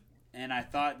 and I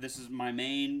thought this is my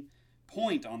main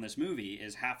point on this movie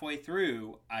is halfway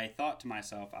through, I thought to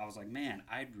myself, I was like, man,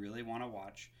 I'd really want to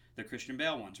watch the Christian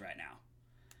Bale ones right now.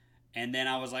 And then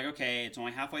I was like, okay, it's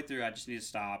only halfway through. I just need to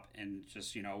stop and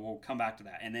just, we'll come back to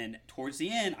that. And then towards the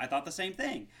end, I thought the same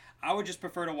thing. I would just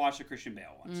prefer to watch the Christian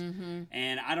Bale ones. Mm-hmm.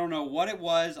 And I don't know what it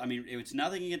was. I mean, it was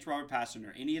nothing against Robert Pattinson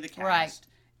or any of the cast.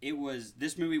 Right.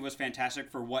 This movie was fantastic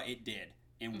for what it did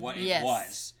and what it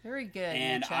was. Very good.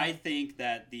 And I think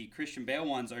that the Christian Bale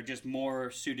ones are just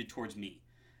more suited towards me.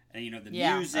 And, the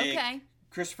music,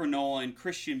 Christopher Nolan,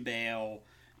 Christian Bale,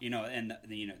 and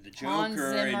the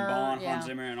Joker and Hans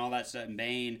Zimmer and all that stuff, and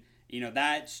Bane,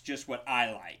 that's just what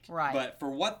I like. Right. But for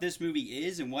what this movie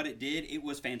is and what it did, it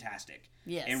was fantastic.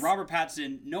 Yes. And Robert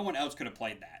Pattinson, no one else could have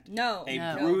played that. No.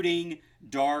 Brooding,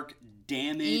 dark,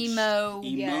 damaged,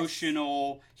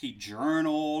 emotional. He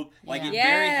journaled. Like it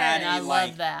very had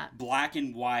a black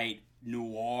and white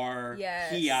noir,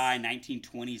 PI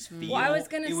 1920s feel. Well, I was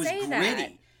going to say that. It was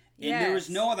gritty. And there was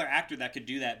no other actor that could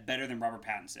do that better than Robert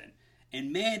Pattinson.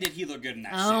 And man, did he look good in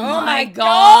that suit. Oh my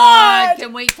God.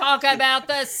 Can we talk about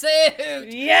the suit?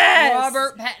 Yes.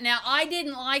 Robert Pattinson. Now, I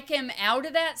didn't like him out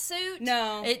of that suit.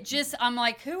 No. I'm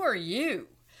like, who are you?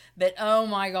 But oh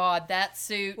my God, that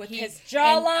suit. With his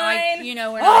jawline. And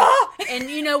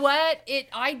you know what?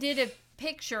 I did a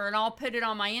picture, and I'll put it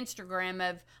on my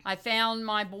Instagram I found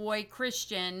my boy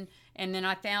Christian, and then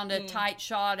I found a tight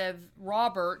shot of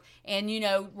Robert. And,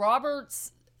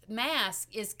 Robert's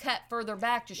mask is cut further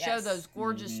back to show those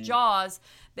gorgeous jaws,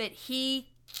 but he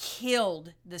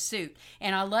killed the suit.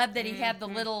 And I love that he had the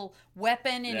little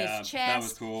weapon in his chest. That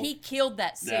was cool. He killed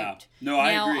that suit. Yeah. No,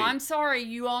 I agree. Now, I'm sorry,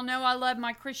 you all know I love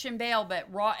my Christian Bale, but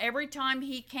every time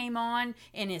he came on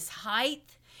in his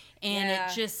height, and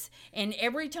and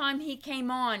every time he came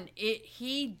on,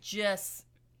 he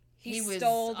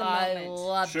stole the moment. I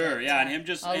loved it. And him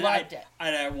just... I loved it.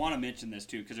 I want to mention this,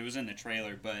 too, because it was in the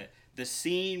trailer, but the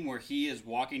scene where he is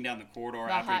walking down the corridor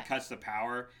after he cuts the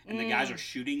power, and the guys are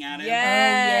shooting at him.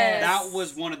 Yes. That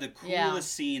was one of the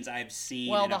coolest scenes I've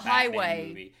seen in a Batman highway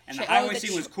movie. And the highway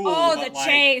scene was cool. The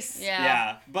chase.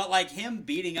 Yeah. But, him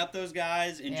beating up those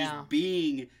guys and just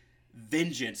being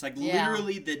vengeance.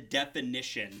 Literally the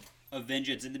definition of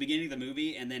vengeance in the beginning of the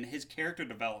movie, and then his character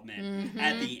development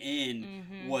at the end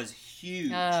was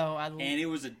huge. And it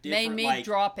was a different... Made me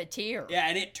drop a tear. Yeah,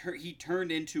 and he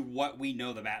turned into what we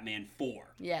know the Batman for.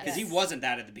 Yes. Because he wasn't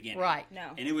that at the beginning. Right.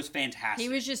 No. And it was fantastic. He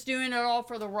was just doing it all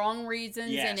for the wrong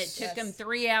reasons, and it took him 3 hours to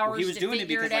figure it out. He was doing it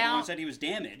because, like Lauren said, he was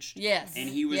damaged. Yes. And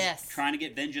he was trying to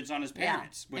get vengeance on his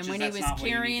parents. And when he was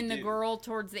carrying the girl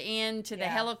towards the end to the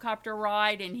helicopter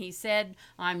ride, and he said,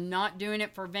 I'm not doing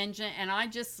it for vengeance, and I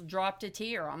just dropped a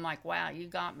tear. I'm like, wow, you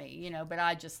got me, but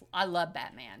I love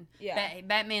Batman. Yeah.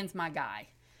 Batman's my guy.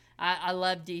 I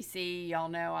love DC. Y'all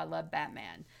know I love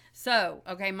Batman. So,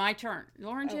 okay, my turn.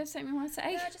 Lauren, do you have something you want to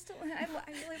say? No,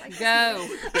 I really like Go.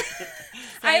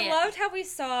 I loved how we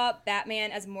saw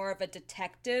Batman as more of a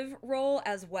detective role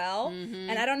as well. Mm-hmm.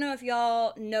 And I don't know if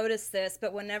y'all noticed this,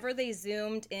 but whenever they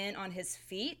zoomed in on his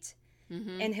feet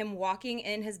and him walking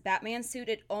in his Batman suit,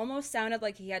 it almost sounded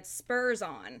like he had spurs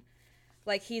on.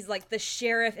 Like he's like the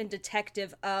sheriff and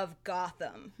detective of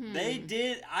Gotham. They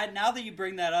did. Now that you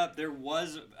bring that up, there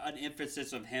was an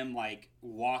emphasis of him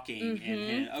walking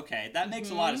and okay, that makes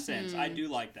a lot of sense. I do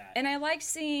like that. And I like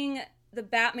seeing the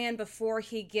Batman before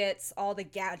he gets all the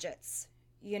gadgets.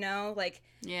 He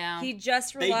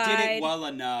just relied. They did it well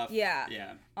enough.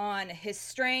 Yeah. On his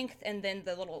strength, and then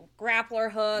the little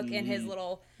grappler hook and his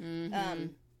little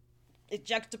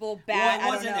ejectable bat.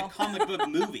 Well, it wasn't a comic book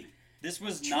movie. This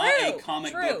was not a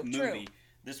comic book movie. True.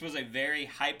 This was a very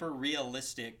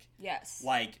hyper-realistic... Yes.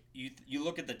 You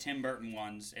look at the Tim Burton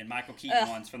ones and Michael Keaton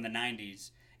ones from the 90s,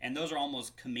 and those are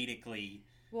almost comedically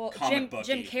comic booky.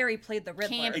 Jim Carrey played the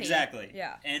Riddler. Campy. Exactly.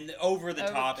 Yeah. And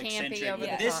over-the-top, eccentric.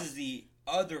 But this is the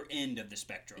other end of the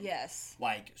spectrum. Yes.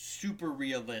 Super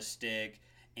realistic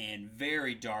and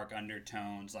very dark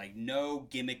undertones. No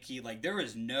gimmicky... there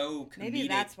is no comedic Maybe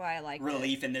that's why I like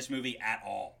relief in this movie at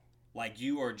all.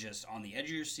 You are just on the edge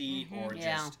of your seat or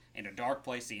just in a dark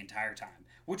place the entire time,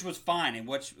 which was fine and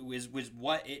which was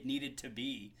what it needed to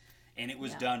be, and it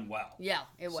was done well. Yeah,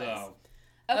 it was. So,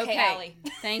 okay, Allie.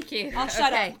 Thank you. I'll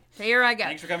shut up. Here I go.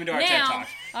 Thanks for coming to our TED Talk.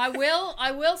 I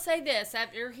will say this.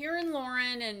 After hearing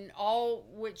Lauren and all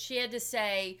what she had to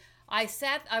say,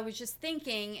 I was just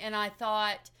thinking, and I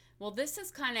thought, well, this is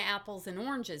kind of apples and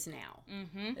oranges now.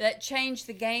 Mm-hmm. That changed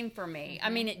the game for me. Mm-hmm. I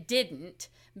mean, it didn't,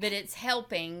 but it's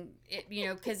helping,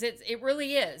 because it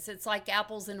really is. It's like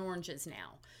apples and oranges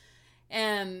now.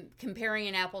 Comparing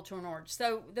an apple to an orange.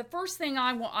 So the first thing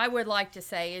I would like to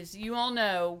say is, y'all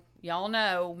know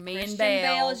me Christian and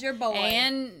Bale is your boy.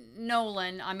 And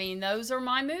Nolan. I mean, those are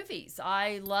my movies.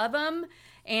 I love them,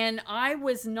 and I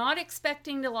was not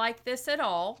expecting to like this at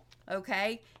all.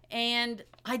 Okay, and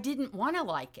I didn't want to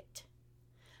like it,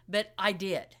 but I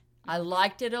did. I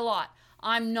liked it a lot.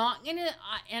 I'm not gonna,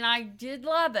 and I did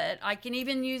love it. I can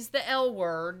even use the L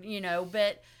word,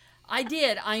 but I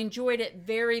did. I enjoyed it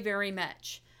very, very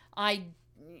much.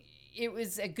 It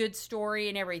was a good story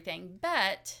and everything.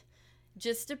 But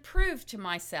just to prove to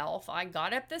myself, I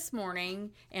got up this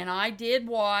morning and I did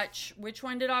watch. Which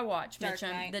one did I watch,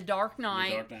 Mitchum? The Dark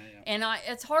Knight. The Dark Knight, yeah. And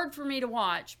it's hard for me to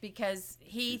watch because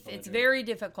Heath. It's very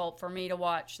difficult for me to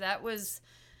watch.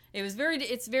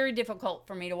 It's very difficult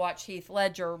for me to watch Heath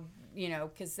Ledger,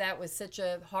 because that was such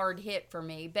a hard hit for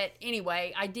me. But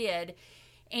anyway, I did.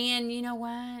 And you know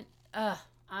what? That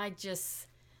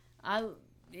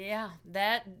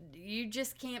you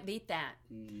just can't beat that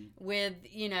with,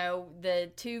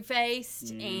 the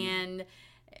Two-Faced and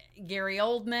Gary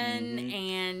Oldman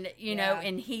and,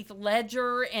 and Heath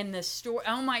Ledger and the story.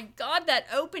 Oh my God, that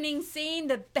opening scene,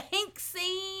 the bank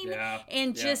scene.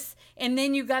 And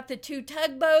then you got the two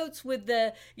tugboats with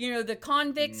the, the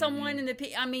convicts on one and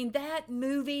that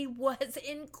movie was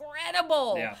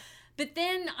incredible. Yeah. But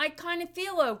then I kind of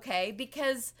feel okay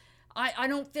because I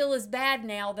don't feel as bad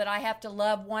now that I have to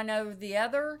love one over the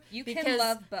other. You can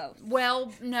love both.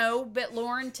 Well, no, but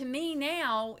Lauren, to me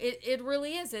now, it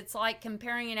really is. It's like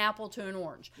comparing an apple to an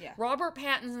orange. Yeah. Robert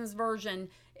Pattinson's version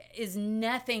is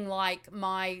nothing like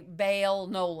my Bale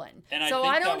Nolan. And so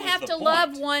I don't have to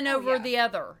love one over the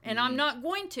other. And I'm not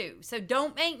going to. So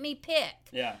don't make me pick.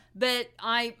 Yeah. But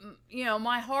my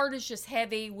heart is just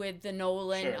heavy with the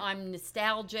Nolan. Sure. I'm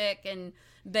nostalgic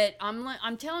but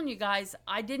I'm telling you guys,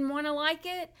 I didn't want to like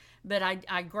it, but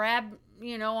I grabbed,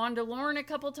 onto Lauren a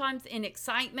couple times in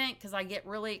excitement because I get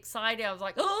really excited. I was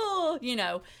like, oh,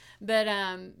 But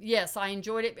yes, I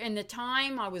enjoyed it. And the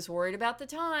time, I was worried about the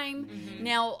time. Mm-hmm.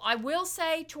 Now, I will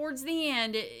say towards the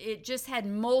end, it just had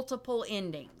multiple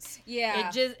endings.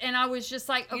 Yeah. And I was just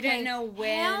like, okay, you didn't know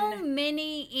when. How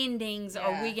many endings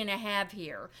are we going to have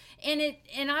here? And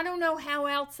I don't know how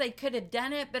else they could have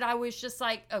done it, but I was just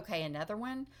like, okay, another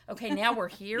one? Okay, now we're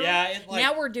here.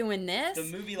 Now we're doing this. The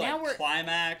movie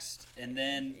climaxed, and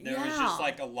then there was just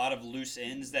a lot of loose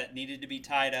ends that needed to be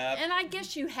tied up. And I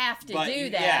guess you have to do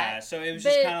that. Yeah, so it was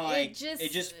just kind of like,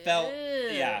 it just felt,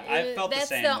 I felt the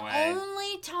same way. That's the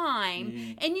only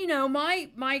time, and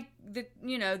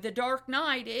the Dark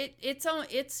Knight,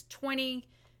 it's 20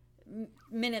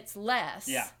 minutes less.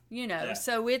 Yeah.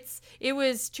 So it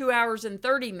was 2 hours and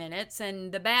 30 minutes,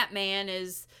 and the Batman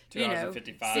is 2 hours and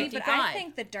 55. See, but I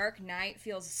think the Dark Knight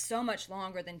feels so much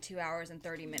longer than 2 hours and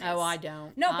 30 minutes. Oh, I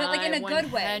don't. No, but in a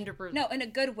good way. No, in a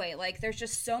good way. Like, there's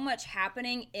just so much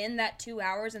happening in that 2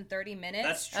 hours and 30 minutes.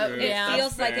 That's true. It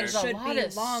feels like it should be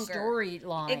longer.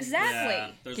 Storyline.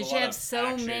 Exactly. Because you have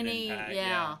so many.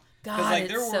 God,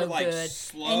 there were so good.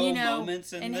 Slow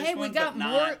moments in this one, but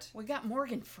not. We got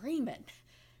Morgan Freeman.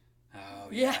 Oh,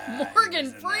 yeah.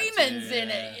 Morgan Freeman's in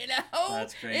it,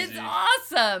 That's crazy. It's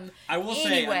awesome. I will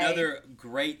say another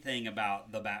great thing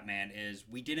about the Batman is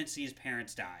we didn't see his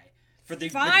parents die. For the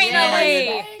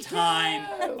millionth time.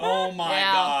 Oh, my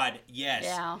God. Yes.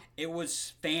 Yeah. It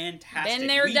was fantastic. Been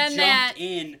there, done that. We jumped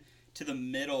in to the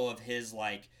middle of his,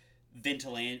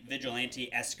 vigilante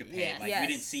escapade. We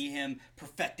didn't see him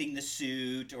perfecting the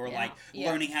suit or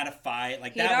learning how to fight.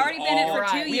 He'd already been in it for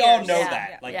 2 years. We all know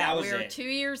that. That was we were 2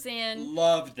 years in.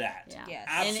 Loved that. Yeah. Yes.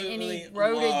 Absolutely. And he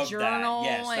wrote a journal,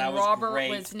 that and was Robert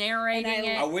great. was narrating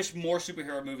it. I wish more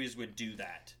superhero movies would do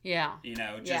that. Yeah.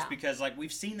 Because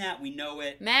we've seen that, we know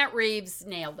it. Matt Reeves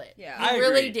nailed it. Yeah. He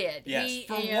really did. Yes.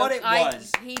 For what it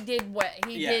was. He did what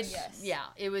he did. Yes. Yeah.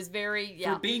 It was very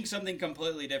For being something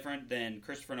completely different than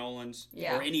Christopher Nolan's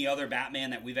or any other Batman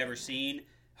that we've ever seen.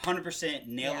 100%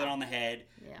 nailed it on the head.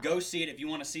 Yeah. Go see it if you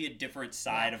want to see a different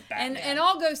side of Batman. And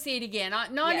I'll go see it again.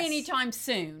 Not anytime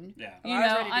soon. Yeah.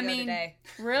 I mean, today.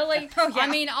 Really? Oh, yeah. I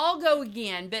mean, I'll go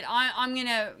again, but I'm going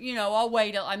to, I'll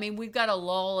wait. I mean, we've got a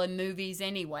lull in movies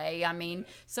anyway. I mean,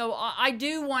 so I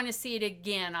do want to see it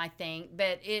again, I think.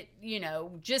 But it,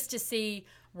 just to see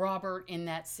Robert in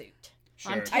that suit.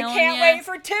 Sure. I'm I telling can't you. wait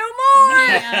for 2 more!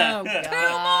 Oh, God. 2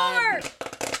 more!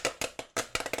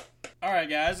 All right,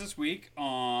 guys, this week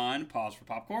on Pause for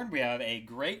Popcorn, we have a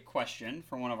great question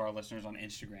from one of our listeners on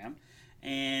Instagram.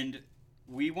 And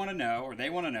we want to know, or they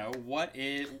want to know, what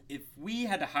if we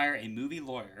had to hire a movie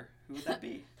lawyer, who would that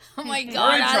be? Oh my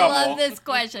God, in I trouble. love this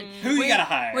question. Who you gotta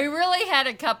hire? We really had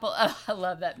a couple. Oh, I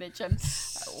love that, Mitchum.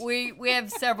 We have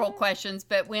several questions,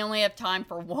 but we only have time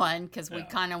for one because we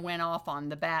kind of went off on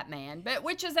the Batman, but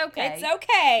which is okay. It's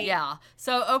okay. Yeah.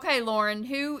 So okay, Lauren,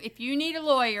 if you need a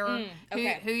lawyer,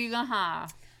 okay. who you gonna hire?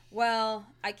 Well,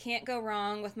 I can't go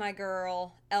wrong with my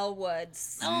girl, Elle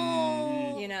Woods.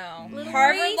 Oh, You know, Little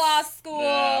Harvard Reese? Law School.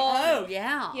 Oh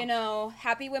yeah. You know,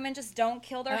 happy women just don't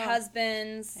kill their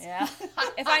husbands. Yeah.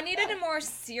 If I needed a more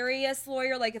serious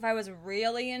lawyer, like if I was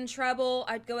really in trouble,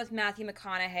 I'd go with Matthew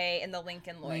McConaughey in The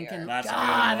Lincoln Lawyer. Lincoln. That's a good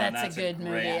God, one. that's a good movie.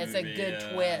 great It's a movie, good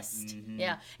yeah. twist. Mhm.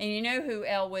 Yeah. And you know who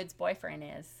Elle Wood's boyfriend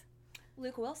is?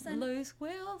 Luke Wilson. Luke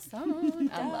Wilson.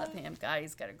 I love him. God,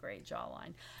 he's got a great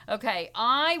jawline. Okay,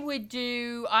 I would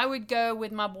go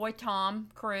with my boy Tom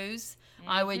Cruise.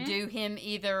 I would do him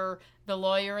either The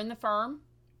Lawyer in the Firm.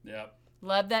 Yep.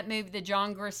 Love that movie, the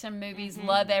John Grisham movies.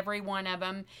 Love every one of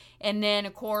them. And then,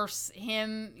 of course,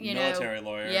 him, Military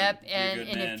lawyer. Yep, Few Good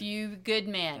and Men. A Few Good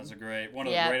Men. That's one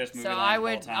of the Yep. greatest movie So lines I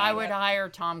would, of all I time. would hire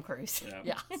Tom Cruise. Yep.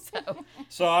 Yeah. So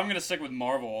So I'm going to stick with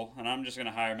Marvel, and I'm just going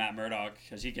to hire Matt Murdock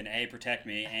because he can protect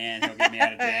me and he'll get me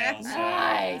out of jail. So,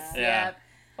 nice. Yeah. Yep.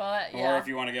 Well, yeah. Or if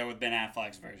you want to go with Ben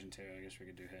Affleck's version too, I guess we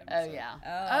could do him. Oh so. yeah.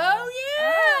 Oh.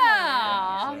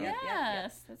 Yeah. Oh, yeah.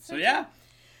 Yes. That's So yeah.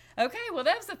 Okay, well,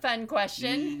 that was a fun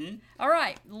question. Mhm. All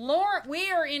right, Lauren,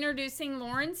 we are introducing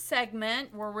Lauren's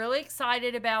segment. We're really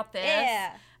excited about this.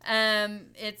 Yeah.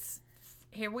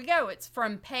 Here we go. It's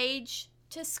From Page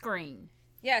to Screen.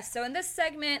 Yes, so in this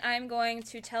segment, I'm going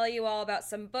to tell you all about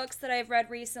some books that I've read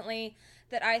recently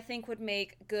that I think would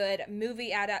make good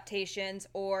movie adaptations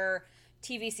or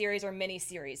TV series or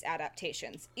miniseries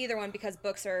adaptations. Either one, because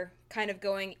books are kind of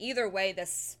going either way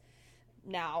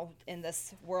now in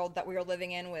this world that we are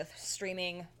living in with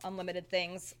streaming unlimited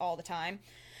things all the time.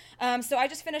 So I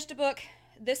just finished a book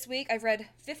this week. I've read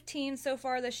 15 so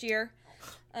far this year.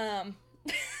 Damn.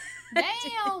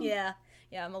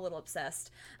 Yeah, I'm a little obsessed.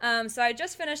 So I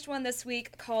just finished one this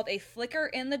week called A Flicker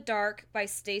in the Dark by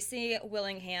Stacey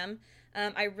Willingham.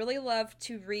 I really love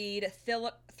to read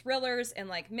thrillers and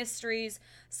like mysteries,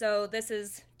 so this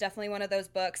is definitely one of those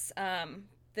books.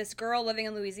 This girl living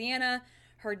in Louisiana,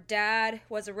 her dad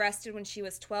was arrested when she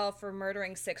was 12 for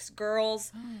murdering 6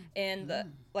 girls in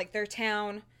their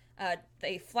town.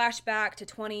 They flash back to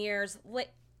 20 years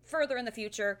further in the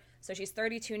future. So she's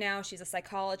 32 now. She's a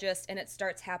psychologist, and it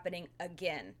starts happening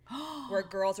again, where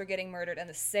girls are getting murdered in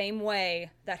the same way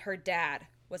that her dad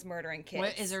was murdering kids.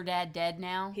 What, is her dad dead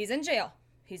now? He's in jail.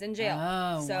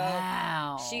 Oh, so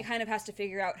wow. she kind of has to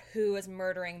figure out who is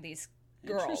murdering these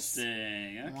girls.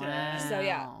 Interesting. Okay. Wow. So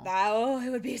yeah, it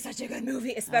would be such a good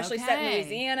movie, especially set in Okay.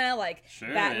 Louisiana, like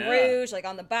Sure, Baton yeah. Rouge, like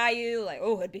on the bayou. Like,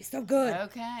 it'd be so good.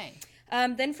 Okay.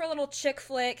 Then for a little chick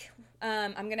flick,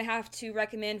 I'm going to have to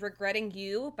recommend Regretting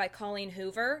You by Colleen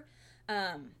Hoover.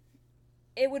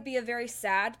 It would be a very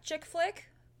sad chick flick,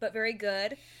 but very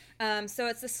good. So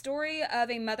it's the story of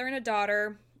a mother and a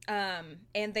daughter,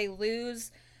 and they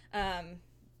lose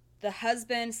the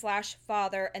husband /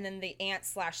 father and then the aunt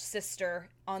 / sister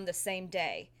on the same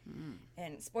day.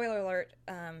 And spoiler alert,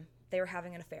 they were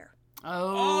having an affair.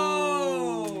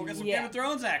 Oh, got some Yeah. Game of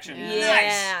Thrones action.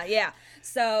 Yeah, yeah.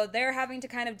 So they're having to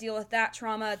kind of deal with that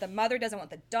trauma. The mother doesn't want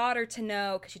the daughter to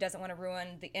know because she doesn't want to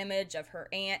ruin the image of her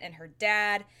aunt and her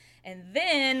dad. And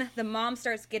then the mom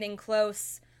starts getting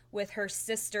close with her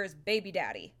sister's baby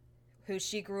daddy, who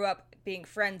she grew up being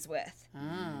friends with.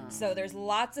 So there's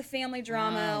lots of family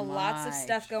drama, Oh, lots of my.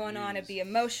 stuff going on. It'd be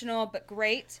emotional, but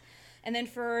great. And then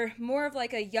for more of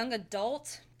like a young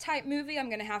adult type movie, I'm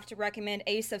going to have to recommend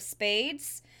Ace of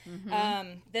Spades.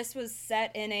 This was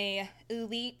set in a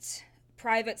elite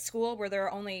private school where there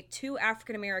are only 2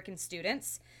 African-American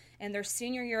students. And their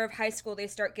senior year of high school, they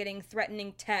start getting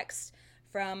threatening texts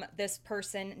from this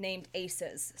person named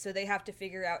Aces. So they have to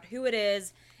figure out who it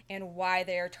is and why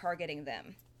they are targeting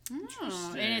them.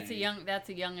 Oh, and that's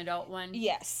a young adult one?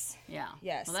 Yes. Yeah.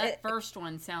 Yes. Well, that first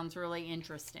one sounds really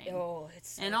interesting. Oh,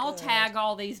 it's so And I'll good. tag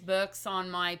all these books on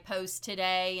my post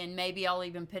today, and maybe I'll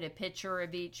even put a picture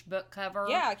of each book cover.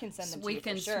 Yeah, I can send them So to we you for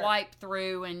can sure. swipe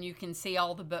through, and you can see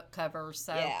all the book covers.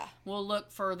 So Yeah. we'll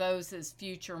look for those as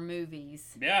future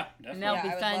movies. Yeah, And definitely. they'll Yeah, I be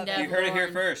would fun love to it. have You heard it here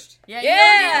Lauren. first. Yeah, Yeah. you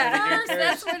heard it Heard it here here first.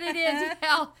 That's first. what it is.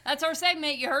 Yeah, that's our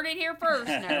segment. You heard it here first.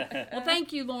 No. Well,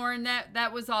 thank you, Lauren.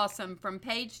 That was awesome. From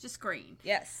page to screen.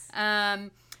 Yes.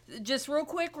 just real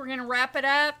quick, we're gonna wrap it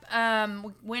up.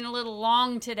 We went a little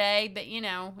long today, but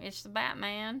it's the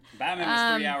Batman. Batman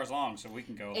was 3 hours long, so we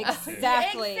can go.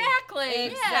 Exactly.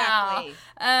 Yeah.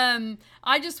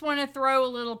 I just want to throw a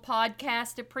little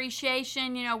podcast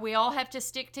appreciation. We all have to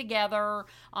stick together.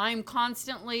 I'm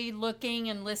constantly looking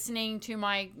and listening to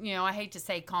my, I hate to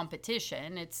say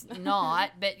competition. It's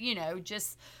not, but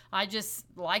I just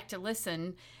like to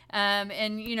listen. And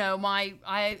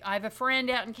I have a friend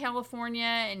out in California,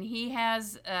 and he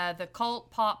has the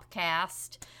Cult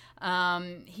Popcast.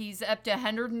 He's up to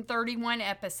 131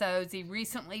 episodes. He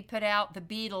recently put out the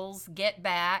Beatles Get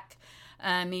Back.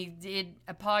 He did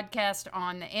a podcast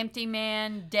on The Empty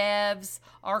Man, Devs,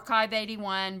 Archive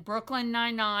 81, Brooklyn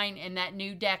Nine-Nine, and that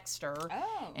new Dexter.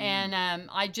 Oh. And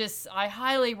I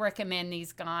highly recommend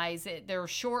these guys. They're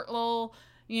short little,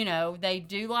 they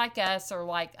do like us, or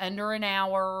like under an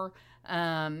hour.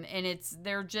 And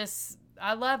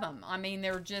I love them. I mean,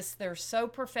 they're so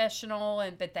professional,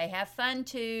 but they have fun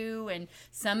too. And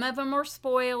some of them are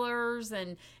spoilers,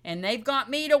 and they've got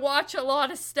me to watch a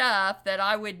lot of stuff that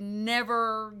I would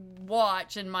never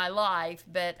watch in my life.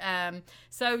 But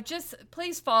so just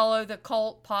please follow the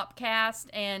Cult Popcast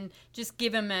and just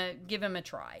give them a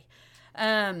try.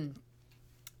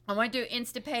 I want to do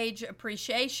Instapage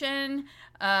appreciation,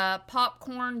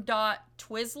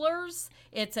 popcorn.twizzlers.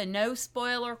 It's a no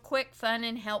spoiler, quick, fun,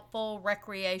 and helpful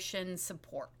recreation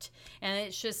support.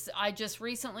 And I just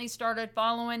recently started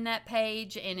following that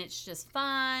page, and it's just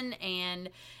fun, and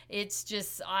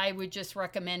I would just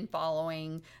recommend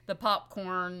following the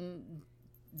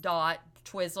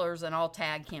popcorn.twizzlers, and I'll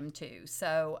tag him too.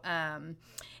 So,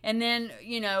 and then,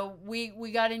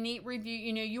 we got a neat review.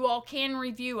 You all can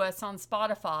review us on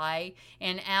Spotify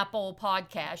and Apple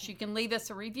Podcasts. You can leave us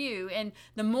a review. And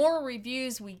the more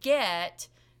reviews we get,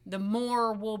 the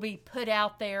more will be put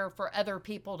out there for other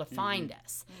people to find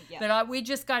us. Yeah. But we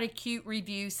just got a cute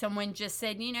review. Someone just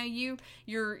said, your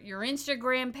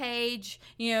Instagram page,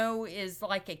 is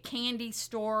like a candy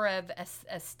store of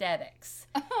aesthetics.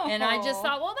 Oh. And I just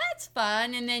thought, well, that's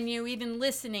fun. And then even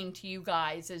listening to you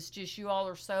guys is just, you all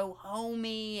are so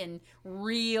homey and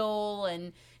real,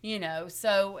 and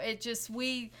so it just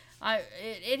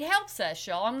it helps us,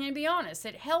 y'all. I'm going to be honest.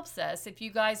 It helps us if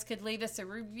you guys could leave us a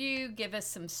review, give us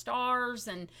some stars,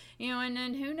 and and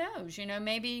then who knows?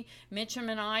 Maybe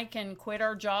Mitchum and I can quit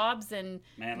our jobs and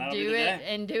do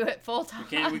it full time.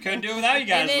 We couldn't do it without you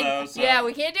guys, though. So. Yeah,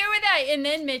 we can't do it without. And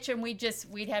then Mitchum,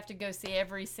 we'd have to go see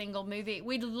every single movie.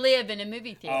 We'd live in a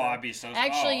movie theater. Oh, I'd be so.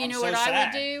 Actually, I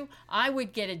would do? I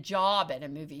would get a job at a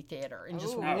movie theater and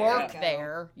just work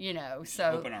there.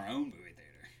 So open our own movie theater.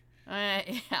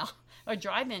 Yeah, a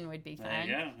drive-in would be fun. There you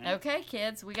go, yeah. Okay,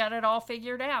 kids, we got it all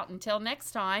figured out. Until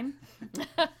next time.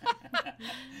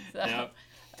 Yep.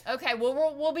 Okay,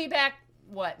 well, we'll be back.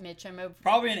 What, Mitchum?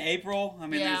 Probably in April. I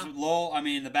mean, Yeah. there's lull. I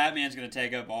mean, the Batman's going to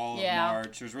take up all of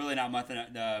March. There's really not much.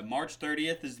 March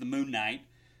 30th is the Moon Knight.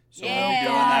 So we'll be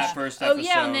doing that first episode. Oh,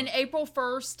 yeah, and then April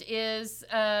 1st is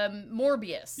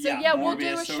Morbius. So, Morbius. We'll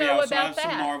do a show we also about have that.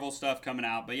 some Marvel stuff coming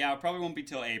out. But, it probably won't be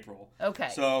till April. Okay.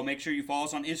 So make sure you follow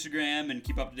us on Instagram and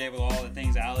keep up to date with all the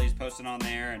things Allie's posting on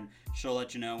there. And she'll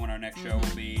let you know when our next show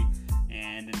will be.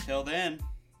 And until then,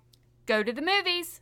 go to the movies.